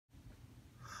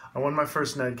I won my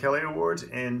first Ned Kelly Award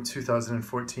in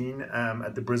 2014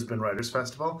 at the Brisbane Writers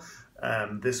Festival.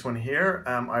 This one here,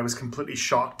 I was completely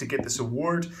shocked to get this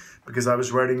award because I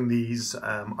was writing these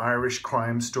Irish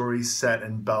crime stories set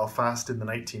in Belfast in the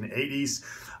 1980s.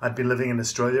 I'd been living in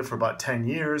Australia for about 10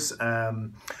 years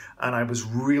and I was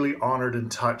really honoured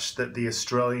and touched that the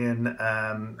Australian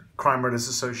Crime Writers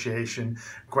Association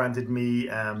granted me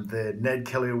the Ned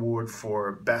Kelly Award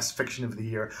for Best Fiction of the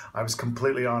Year. I was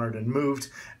completely honoured and moved.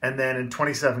 And then in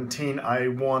 2017, I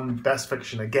won Best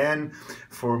Fiction again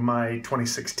for my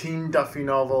 2016 Duffy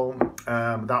novel.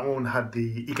 That one had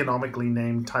the economically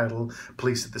named title,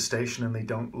 Police at the Station and They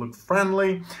Don't Look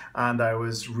Friendly. And I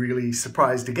was really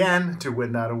surprised again to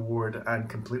win that award and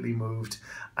completely moved.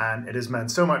 And it has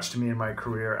meant so much to me in my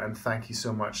career, and thank you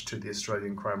so much to the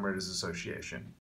Australian Crime Writers Association.